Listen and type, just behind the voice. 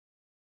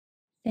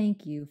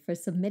Thank you for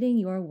submitting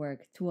your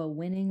work to a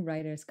winning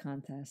writers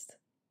contest.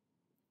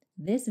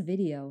 This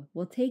video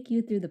will take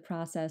you through the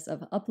process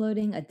of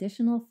uploading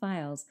additional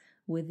files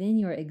within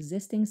your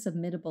existing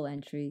submittable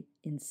entry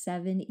in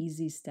 7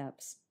 easy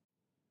steps.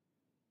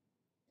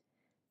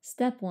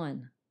 Step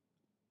 1.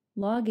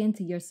 Log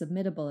into your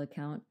Submittable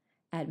account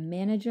at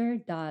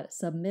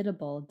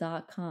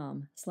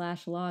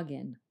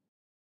manager.submittable.com/login.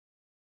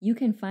 You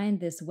can find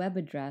this web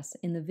address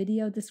in the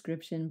video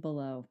description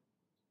below.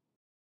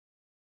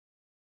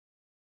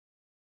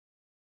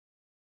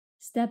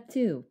 Step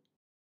 2.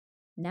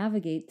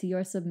 Navigate to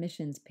your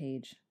submissions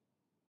page.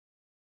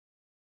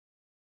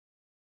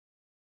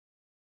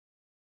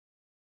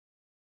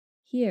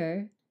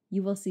 Here,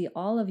 you will see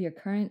all of your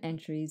current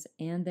entries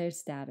and their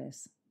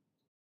status.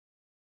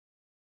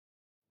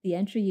 The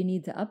entry you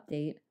need to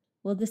update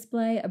will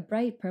display a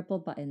bright purple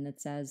button that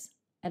says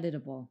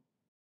Editable.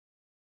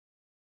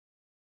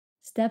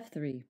 Step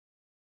 3.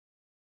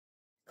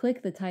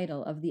 Click the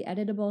title of the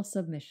editable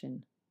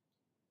submission.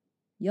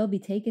 You'll be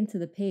taken to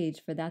the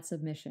page for that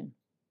submission.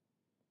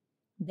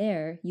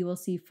 There, you will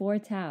see 4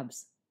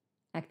 tabs: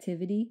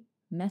 Activity,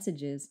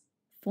 Messages,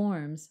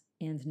 Forms,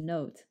 and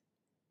Note.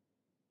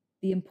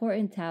 The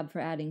important tab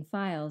for adding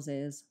files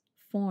is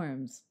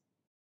Forms.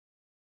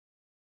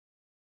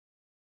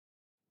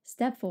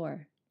 Step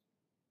 4.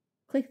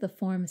 Click the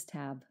Forms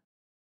tab.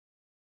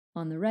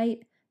 On the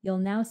right, you'll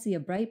now see a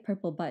bright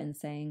purple button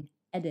saying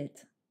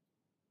Edit.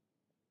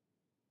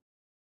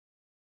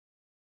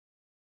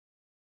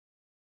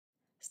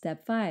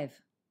 Step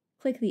 5.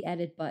 Click the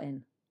Edit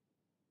button.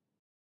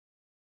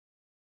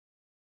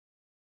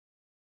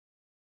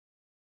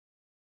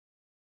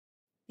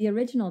 The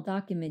original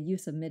document you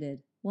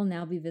submitted will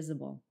now be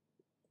visible.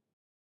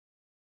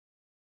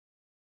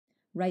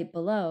 Right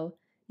below,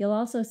 you'll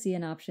also see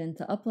an option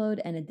to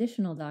upload an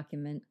additional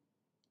document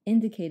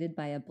indicated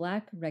by a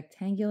black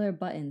rectangular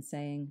button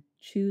saying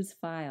Choose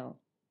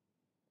File.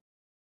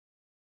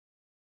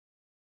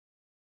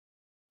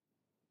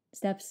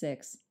 Step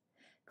 6.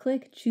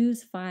 Click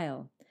Choose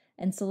File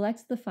and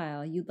select the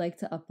file you'd like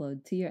to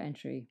upload to your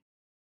entry.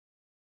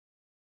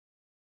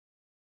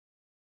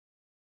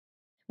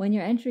 When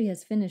your entry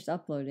has finished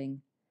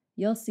uploading,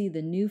 you'll see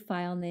the new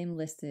file name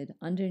listed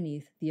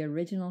underneath the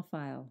original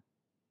file.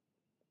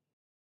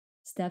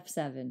 Step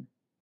 7.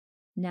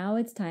 Now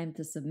it's time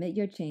to submit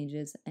your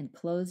changes and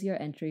close your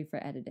entry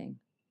for editing.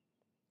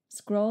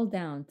 Scroll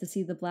down to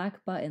see the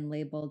black button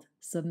labeled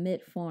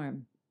Submit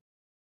Form.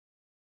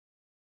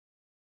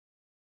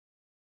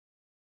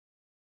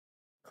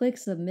 Click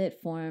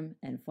Submit Form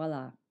and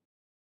voila!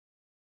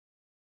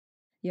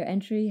 Your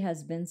entry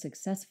has been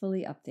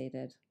successfully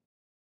updated.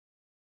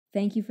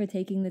 Thank you for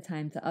taking the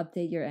time to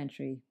update your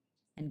entry,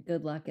 and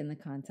good luck in the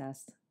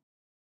contest.